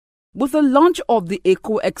With the launch of the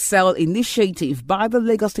Eco Excel initiative by the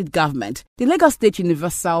Lagos State government, the Lagos State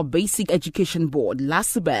Universal Basic Education Board,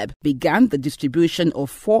 Lasubeb, began the distribution of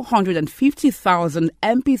 450,000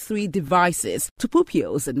 MP3 devices to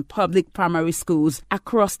pupils in public primary schools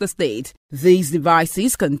across the state. These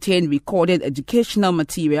devices contain recorded educational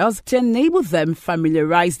materials to enable them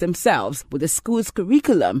familiarize themselves with the school's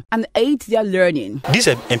curriculum and aid their learning. This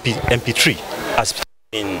MP3 has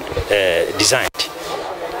been designed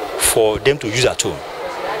for them to use at home,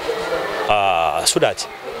 so that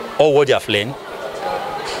all what they have learned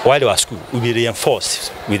while they were at school will be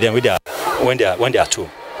reinforced with them when they are at home,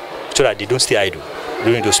 so that they don't stay idle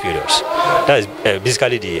during those periods. That is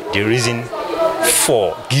basically the reason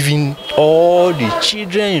for giving all the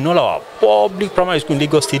children in all our public primary school in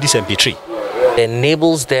Lagos State this MP3. It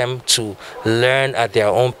enables them to learn at their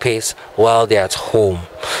own pace while they're at home.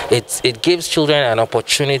 It gives children an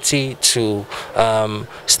opportunity to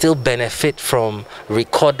still benefit from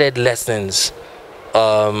recorded lessons,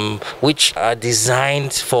 which are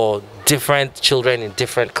designed for different children in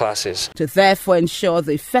different classes. To therefore ensure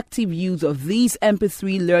the effective use of these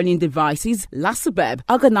MP3 learning devices, Lasubeb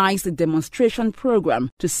organized a demonstration program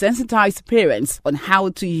to sensitize parents on how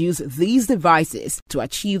to use these devices to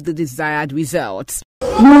achieve the desired results. You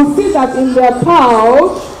will see that in their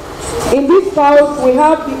pouch, in this pouch we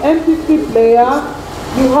have the MP3 player,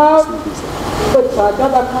 you have the charger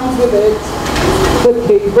that comes with it, the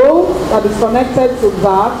cable that is connected to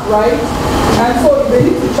that, right? And so if they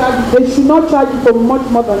need to charge it, they should not charge it for much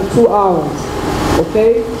more than 2 hours.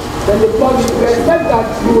 Okay? Then they plug it. We expect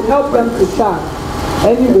that you will help them to charge.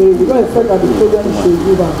 Anyway, we don't expect that the children should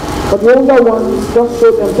do that. But the older ones just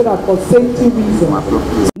show them so that for safety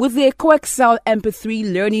reasons. With the Eco Excel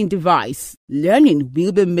MP3 learning device, learning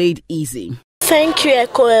will be made easy. Thank you,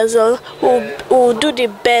 Eco Excel. We'll do the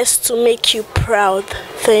best to make you proud.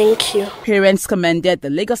 Thank you. Parents commended the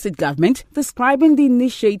Lagos State government, describing the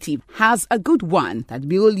initiative as a good one that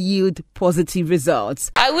will yield positive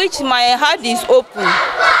results. I wish my heart is open.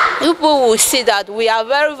 People will see that we are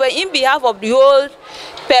very, in behalf of the whole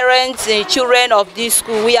parents and children of this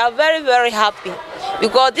school, we are very, very happy.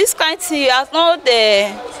 Because this kind of thing, we have not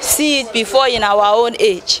seen it before in our own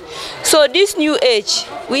age. So this new age,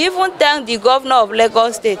 we even thank the governor of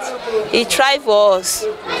Lagos State. He tried for us.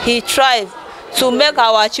 He tried to make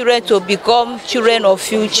our children to become children of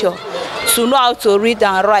future, to know how to read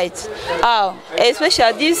and write.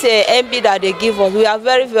 Especially this MB that they give us, we are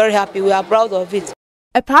very, very happy. We are proud of it.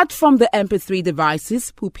 Apart from the MP3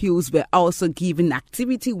 devices, pupils were also given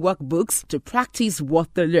activity workbooks to practice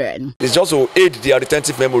what they learn. It's just to aid their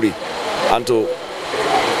retentive memory and to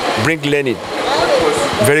bring learning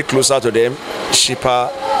very closer to them, cheaper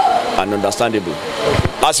and understandable.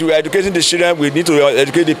 As we are educating the children, we need to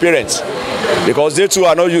educate the parents because they too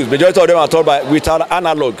are not used. Majority of them are taught with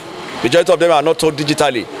analog. Majority of them are not taught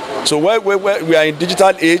digitally. So when we are in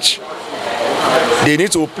digital age, they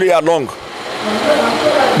need to play along.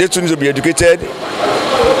 They too need to be educated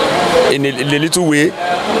in a little way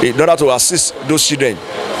in order to assist those children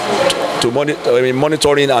to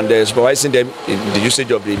monitoring and supervising them in the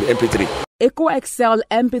usage of the MP3. Eco Excel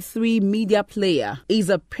MP3 media player is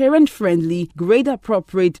a parent-friendly,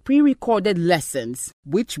 grade-appropriate pre-recorded lessons,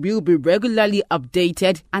 which will be regularly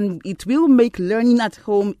updated, and it will make learning at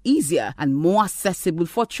home easier and more accessible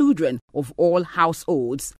for children of all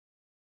households.